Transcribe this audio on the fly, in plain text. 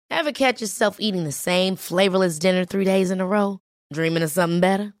Ever catch yourself eating the same flavorless dinner 3 days in a row? Dreaming of something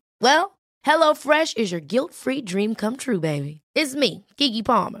better? Well, HelloFresh is your guilt-free dream come true, baby. It's me, Keke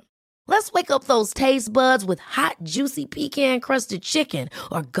Palmer. Let's wake up those taste buds with hot, juicy pecan-crusted chicken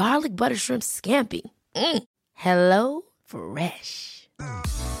or garlic butter shrimp scampi. Hello Fresh.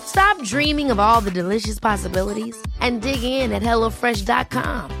 Stop dreaming of all the delicious possibilities and dig in at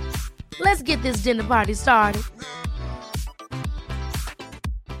HelloFresh.com. Let's get this dinner party started.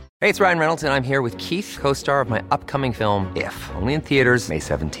 Hey, it's Ryan Reynolds, and I'm here with Keith, co-star of my upcoming film, If, only in theaters May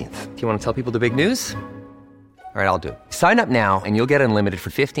 17th. Do you want to tell people the big news? All right, I'll do it. Sign up now and you'll get unlimited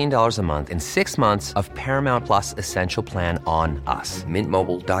for $15 a month and 6 months of Paramount Plus Essential Plan on us.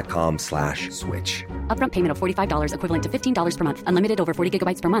 MintMobile.com/switch. Upfront payment of $45 equivalent to $15 per month. Unlimited over 40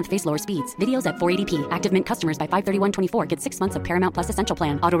 gigabytes per month. Face lower speeds. Videos at 480p. Active Mint customers by 531.24 get 6 months of Paramount Plus Essential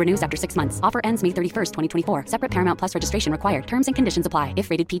Plan. Auto renews after 6 months. Offer ends May 31st, 2024. Separate Paramount Plus registration required. Terms and conditions apply if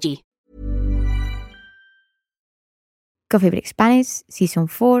rated PG. Coffee Break Spanish, Season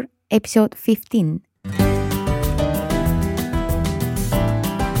 4, Episode 15.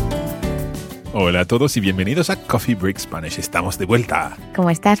 Hola a todos y bienvenidos a Coffee Break Spanish. Estamos de vuelta. ¿Cómo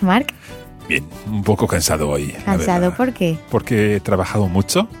estás, Marc? Bien, un poco cansado hoy. ¿Cansado por qué? Porque he trabajado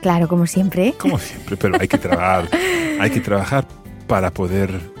mucho. Claro, como siempre. Como siempre, pero hay que trabajar. Hay que trabajar para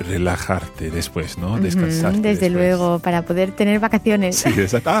poder relajarte después, ¿no? Descansar. Desde luego, para poder tener vacaciones. Sí,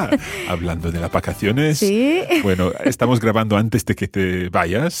 exacto. Hablando de las vacaciones. Sí. Bueno, estamos grabando antes de que te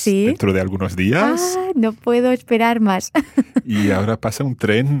vayas. Sí. Dentro de algunos días. No puedo esperar más. Y ahora pasa un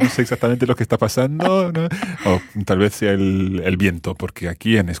tren, no sé exactamente lo que está pasando, ¿no? O tal vez sea el viento, porque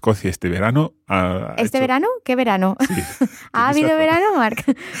aquí en Escocia este verano... ¿Verano? ¿Qué verano? Sí, ¿Ha habido razón. verano, Marc?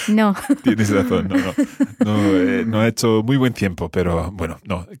 No. Tienes razón, no ha hecho muy buen tiempo, pero bueno,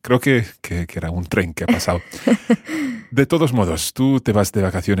 no, creo que era un tren que ha pasado. De todos modos, tú te vas de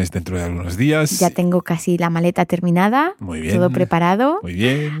vacaciones dentro de algunos días. Ya tengo casi la maleta terminada. Muy bien. Todo preparado. Muy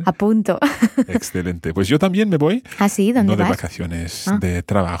bien. A punto. Excelente. Pues yo también me voy. ¿Ah, sí? ¿Dónde no vas? De vacaciones, de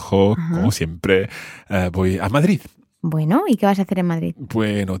trabajo, como siempre. Voy a Madrid. Bueno, ¿y qué vas a hacer en Madrid?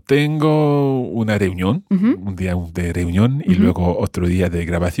 Bueno, tengo una reunión, un día de reunión y luego otro día de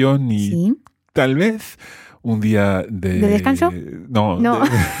grabación y ¿Sí? tal vez un día de... ¿De descanso? No.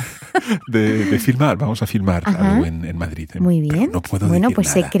 De filmar. Vamos a filmar algo en Madrid. Muy bien. Pero no puedo bueno, decir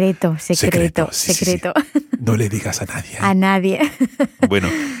pues nada. secreto. Sí. No le digas a nadie. A nadie. Bueno,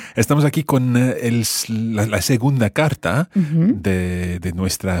 estamos aquí con la segunda carta de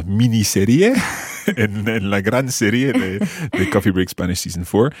nuestra miniserie en la gran serie de Coffee Break Spanish Season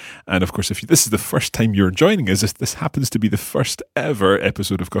 4. And of course, if this is the first time you're joining us, if this happens to be the first ever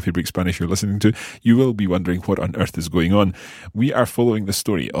episode of Coffee Break Spanish you're listening to, you will be wondering what on earth is going on. We are following the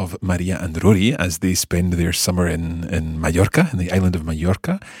story of Maria and Rory as they spend their summer in Mallorca, in the island of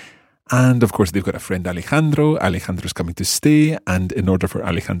Mallorca. And of course, they've got a friend, Alejandro. Alejandro's coming to stay. And in order for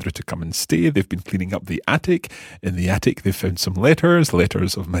Alejandro to come and stay, they've been cleaning up the attic. In the attic, they've found some letters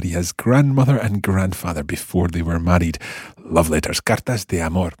of Maria's grandmother and grandfather before they were married. Love letters, cartas de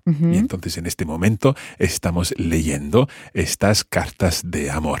amor. Y entonces en este momento estamos leyendo estas cartas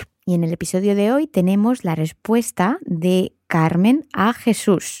de amor. Y en el episodio de hoy tenemos la respuesta de Carmen a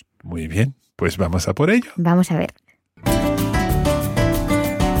Jesús. Muy bien, pues vamos a por ello. Vamos a ver.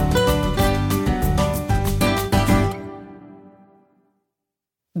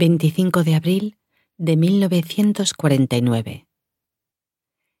 ...25 de abril de 1949.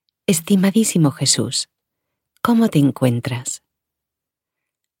 Estimadísimo Jesús, ¿cómo te encuentras?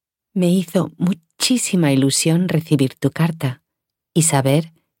 Me hizo muchísima ilusión recibir tu carta y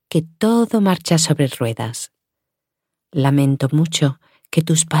saber que todo marcha sobre ruedas. Lamento mucho que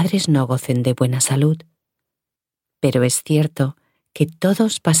tus padres no gocen de buena salud, pero es cierto que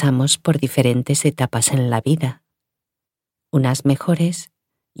todos pasamos por diferentes etapas en la vida, unas mejores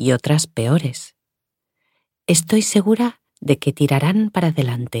y otras peores. Estoy segura de que tirarán para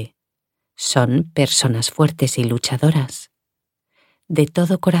adelante. Son personas fuertes y luchadoras. De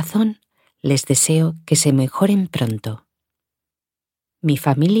todo corazón les deseo que se mejoren pronto. Mi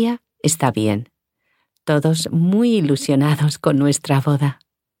familia está bien, todos muy ilusionados con nuestra boda.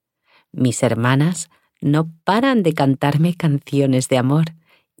 Mis hermanas no paran de cantarme canciones de amor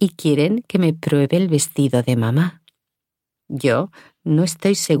y quieren que me pruebe el vestido de mamá. Yo no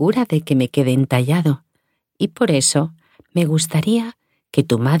estoy segura de que me quede entallado y por eso me gustaría que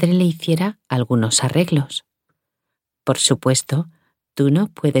tu madre le hiciera algunos arreglos. Por supuesto, tú no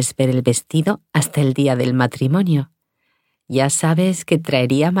puedes ver el vestido hasta el día del matrimonio. Ya sabes que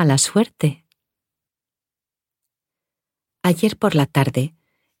traería mala suerte. Ayer por la tarde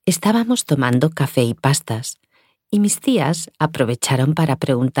estábamos tomando café y pastas y mis tías aprovecharon para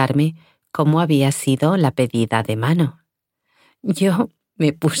preguntarme cómo había sido la pedida de mano. Yo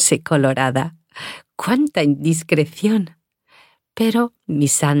me puse colorada. ¡Cuánta indiscreción! Pero mi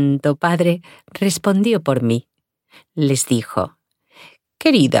santo padre respondió por mí. Les dijo: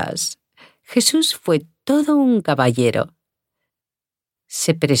 «Queridas, Jesús fue todo un caballero.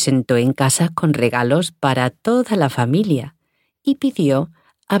 Se presentó en casa con regalos para toda la familia y pidió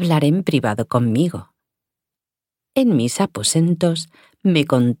hablar en privado conmigo. En mis aposentos me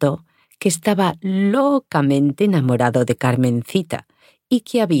contó que estaba locamente enamorado de Carmencita y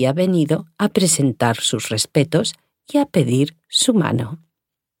que había venido a presentar sus respetos y a pedir su mano.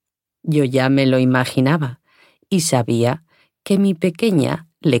 Yo ya me lo imaginaba y sabía que mi pequeña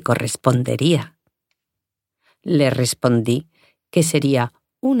le correspondería. Le respondí que sería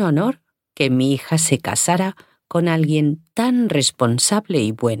un honor que mi hija se casara con alguien tan responsable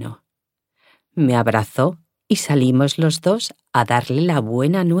y bueno. Me abrazó y salimos los dos a darle la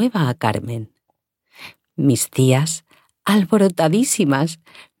buena nueva a Carmen. Mis tías, alborotadísimas,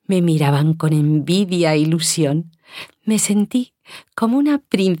 me miraban con envidia e ilusión. Me sentí como una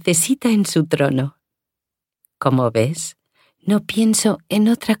princesita en su trono. Como ves, no pienso en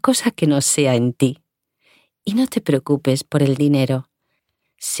otra cosa que no sea en ti. Y no te preocupes por el dinero.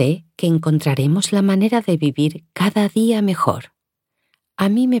 Sé que encontraremos la manera de vivir cada día mejor. A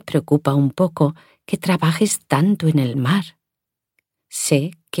mí me preocupa un poco que trabajes tanto en el mar. Sé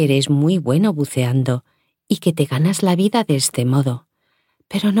que eres muy bueno buceando y que te ganas la vida de este modo,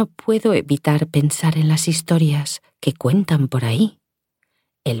 pero no puedo evitar pensar en las historias que cuentan por ahí.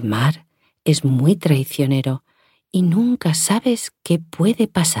 El mar es muy traicionero y nunca sabes qué puede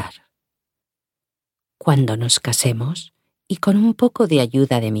pasar. Cuando nos casemos, y con un poco de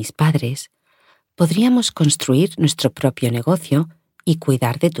ayuda de mis padres, podríamos construir nuestro propio negocio y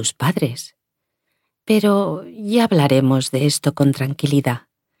cuidar de tus padres. Pero ya hablaremos de esto con tranquilidad.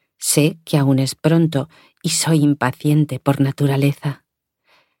 Sé que aún es pronto y soy impaciente por naturaleza.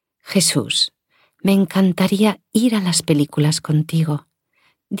 Jesús, me encantaría ir a las películas contigo.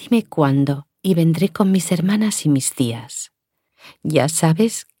 Dime cuándo y vendré con mis hermanas y mis tías. Ya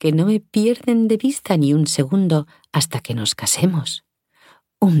sabes que no me pierden de vista ni un segundo hasta que nos casemos.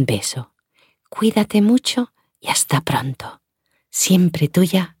 Un beso. Cuídate mucho y hasta pronto. Siempre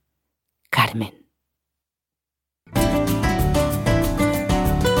tuya, Carmen.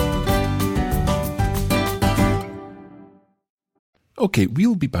 Okay,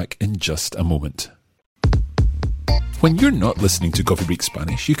 we'll be back in just a moment. When you're not listening to Coffee Break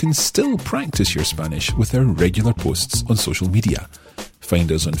Spanish, you can still practice your Spanish with our regular posts on social media.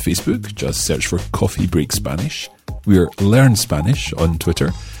 Find us on Facebook, just search for Coffee Break Spanish. We're Learn Spanish on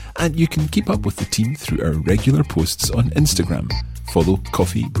Twitter, and you can keep up with the team through our regular posts on Instagram. Follow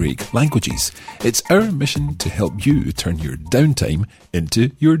Coffee Break Languages. It's our mission to help you turn your downtime into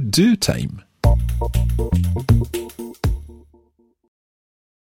your do time.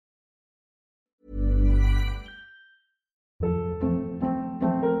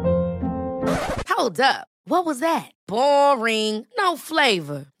 Hold up. What was that? Boring. No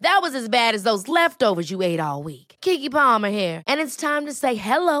flavor. That was as bad as those leftovers you ate all week. Keke Palmer here, and it's time to say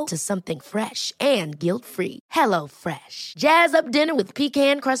hello to something fresh and guilt-free. Hello Fresh. Jazz up dinner with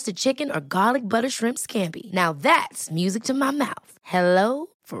pecan-crusted chicken or garlic butter shrimp scampi. Now that's music to my mouth. Hello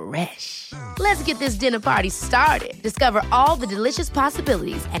Fresh. Let's get this dinner party started. Discover all the delicious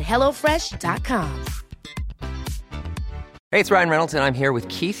possibilities at HelloFresh.com. Hey, it's Ryan Reynolds, and I'm here with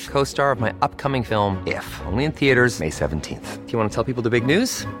Keith, co-star of my upcoming film, If, only in theaters May 17th. Do you want to tell people the big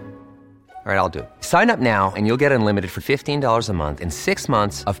news? All right, I'll do it. Sign up now and you'll get unlimited for $15 a month and 6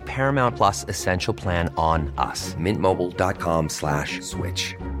 months of Paramount Plus Essential Plan on us.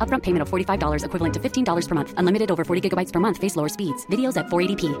 MintMobile.com/switch. Upfront payment of $45 equivalent to $15 per month. Unlimited over 40 gigabytes per month. Face lower speeds. Videos at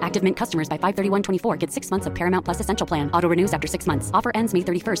 480p. Active Mint customers by 531.24 get 6 months of Paramount Plus Essential Plan. Auto renews after 6 months. Offer ends May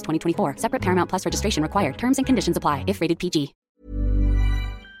 31st, 2024. Separate Paramount Plus registration required. Terms and conditions apply if rated PG.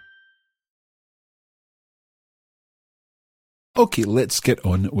 Okay, let's get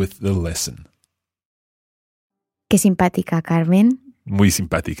on with the lesson. Qué simpática, Carmen. Muy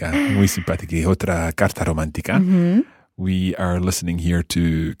simpática, muy simpática. Y otra carta romántica. Mm-hmm. We are listening here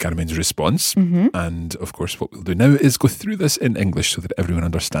to Carmen's response. And of course, what we'll do now is go through this in English so that everyone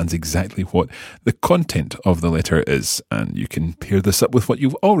understands exactly what the content of the letter is. And you can pair this up with what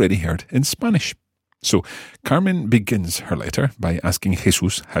you've already heard in Spanish. So Carmen begins her letter by asking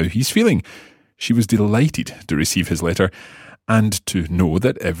Jesus how he's feeling. She was delighted to receive his letter and to know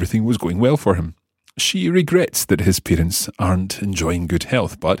that everything was going well for him. She regrets that his parents aren't enjoying good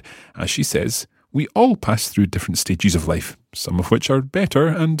health, but, as she says, we all pass through different stages of life, some of which are better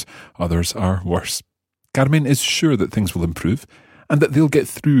and others are worse. Carmen is sure that things will improve and that they'll get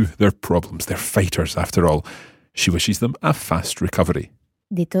through their problems. They're fighters, after all. She wishes them a fast recovery.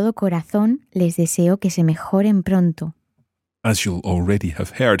 De todo corazón les deseo que se mejoren pronto. As you'll already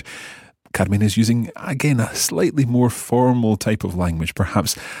have heard, Carmen is using, again, a slightly more formal type of language,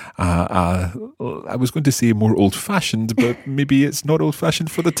 perhaps I was going to say more old-fashioned, but maybe it's not old-fashioned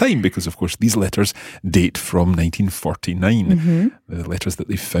for the time, because, of course, these letters date from 1949, the letters that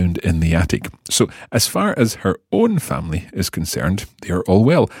they found in the attic. So, as far as her own family is concerned, they are all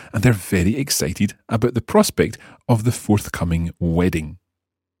well, and they're very excited about the prospect of the forthcoming wedding.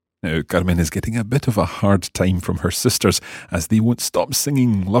 Now, Carmen is getting a bit of a hard time from her sisters as they won't stop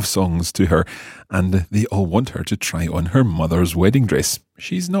singing love songs to her, and they all want her to try on her mother's wedding dress.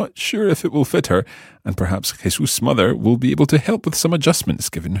 She's not sure if it will fit her, and perhaps Jesus' mother will be able to help with some adjustments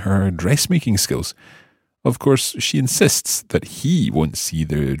given her dressmaking skills. Of course, she insists that he won't see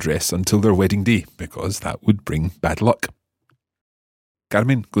the dress until their wedding day, because that would bring bad luck.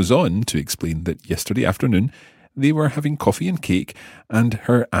 Carmen goes on to explain that yesterday afternoon they were having coffee and cake, and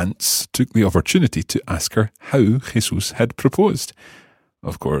her aunts took the opportunity to ask her how Jesus had proposed.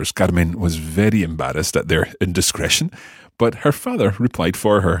 Of course, Carmen was very embarrassed at their indiscretion, but her father replied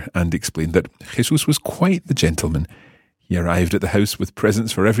for her and explained that Jesus was quite the gentleman. He arrived at the house with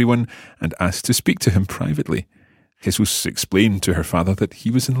presents for everyone and asked to speak to him privately. Jesus explained to her father that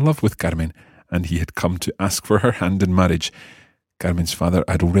he was in love with Carmen, and he had come to ask for her hand in marriage. Carmen's father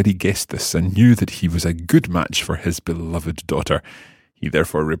had already guessed this and knew that he was a good match for his beloved daughter. He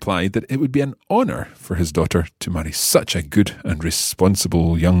therefore replied that it would be an honour for his daughter to marry such a good and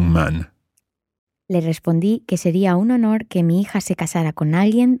responsible young man. Le respondí que sería un honor que mi hija se casara con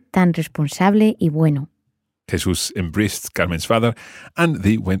alguien tan responsable y bueno. Jesus embraced Carmen's father, and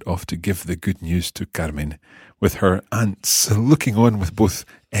they went off to give the good news to Carmen, with her aunts looking on with both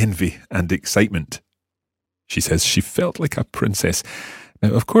envy and excitement. She says she felt like a princess.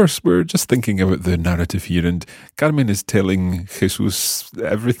 Now, of course, we're just thinking about the narrative here, and Carmen is telling Jesus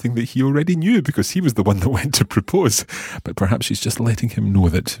everything that he already knew because he was the one that went to propose. But perhaps she's just letting him know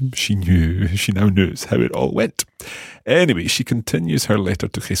that she now knows how it all went. Anyway, she continues her letter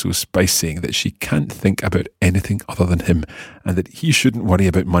to Jesus by saying that she can't think about anything other than him and that he shouldn't worry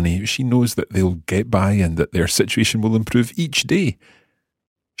about money. She knows that they'll get by and that their situation will improve each day.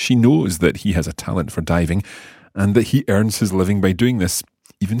 She knows that he has a talent for diving and that he earns his living by doing this.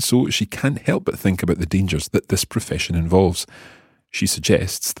 Even so, she can't help but think about the dangers that this profession involves. She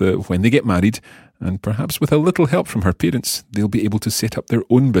suggests that when they get married, and perhaps with a little help from her parents, they'll be able to set up their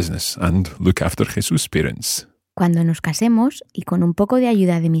own business and look after Jesus' parents. Cuando nos casemos y con un poco de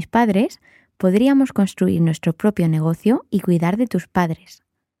ayuda de mis padres, podríamos construir nuestro propio negocio y cuidar de tus padres.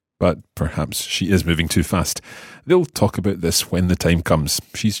 But perhaps she is moving too fast. They'll talk about this when the time comes.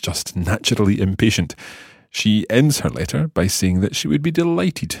 She's just naturally impatient. She ends her letter by saying that she would be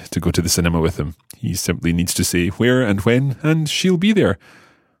delighted to go to the cinema with him. He simply needs to say where and when, and she'll be there,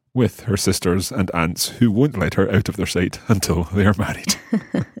 with her sisters and aunts who won't let her out of their sight until they're married.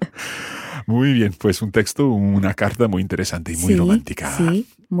 Muy bien, pues un texto, una carta muy interesante y muy romántica. Sí,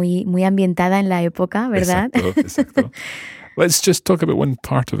 muy ambientada en la época, ¿verdad? Exacto. Let's just talk about one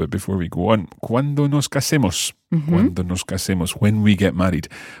part of it before we go on. Cuando nos casemos. Cuando nos casemos. When we get married.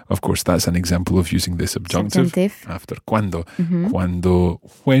 Of course, that's an example of using the subjunctive. After cuando. Cuando,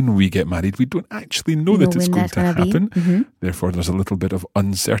 when we get married, we don't actually know that it's going to happen. Therefore, there's a little bit of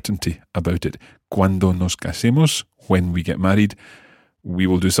uncertainty about it. Cuando nos casemos. When we get married, we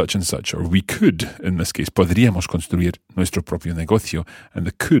will do such and such, or we could, in this case, podríamos construir nuestro propio negocio, and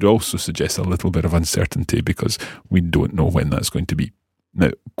the could also suggests a little bit of uncertainty because we don't know when that's going to be.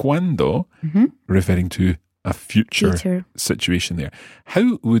 Now, cuando, referring to a future situation there.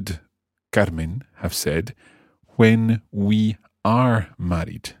 How would Carmen have said, when we are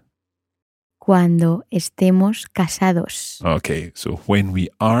married? Cuando estemos casados. Okay, so when we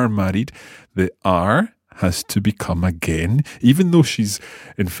are married, the are has to become again, even though she's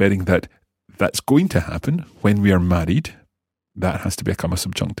inferring that that's going to happen when we are married, that has to become a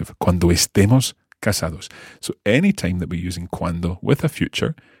subjunctive. Cuando estemos casados. So any time that we're using cuando with a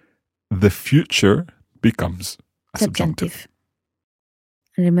future, the future becomes a subjunctive.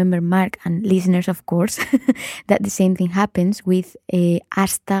 And remember, Mark and listeners, of course, that the same thing happens with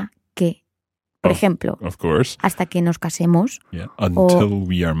hasta que. Por ejemplo, of course. Hasta que nos casemos. Yeah, until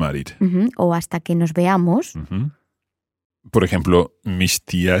we are married. O hasta que nos veamos. Por ejemplo, mis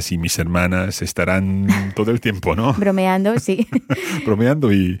tías y mis hermanas estarán todo el tiempo, ¿no? Bromeando, sí.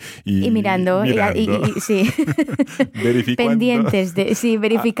 Bromeando y mirando. Y sí. Verificando. Pendientes,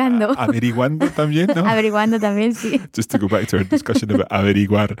 verificando. Averiguando también, ¿no? Averiguando también, sí. Just to go back to our discussion about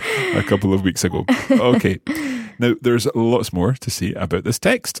averiguar a couple of weeks ago. Okay. Now, there's lots more to say about this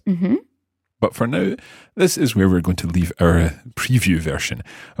text. Mm-hmm. But for now, this is where we're going to leave our preview version.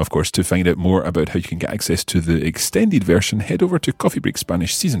 Of course, to find out more about how you can get access to the extended version, head over to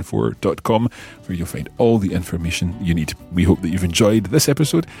coffeebreakSpanishSeason4.com, where you'll find all the information you need. We hope that you've enjoyed this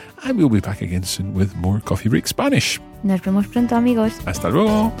episode, and we'll be back again soon with more Coffee Break Spanish. Nos vemos pronto, amigos. Hasta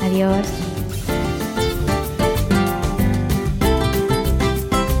luego. Adiós.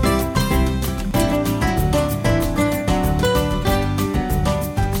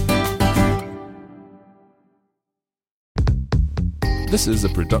 This is a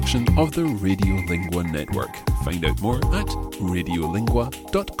production of the Radiolingua Network. Find out more at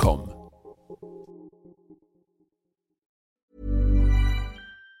radiolingua.com.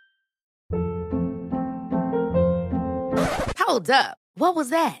 Hold up. What was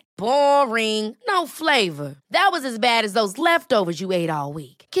that? Boring. No flavor. That was as bad as those leftovers you ate all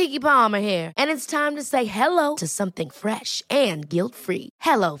week. Keke Palmer here, and it's time to say hello to something fresh and guilt-free.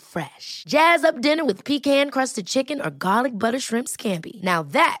 Hello Fresh. Jazz up dinner with pecan-crusted chicken or garlic butter shrimp scampi. Now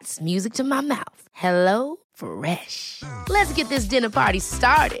that's music to my mouth. Hello Fresh. Let's get this dinner party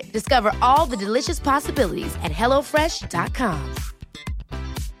started. Discover all the delicious possibilities at HelloFresh.com.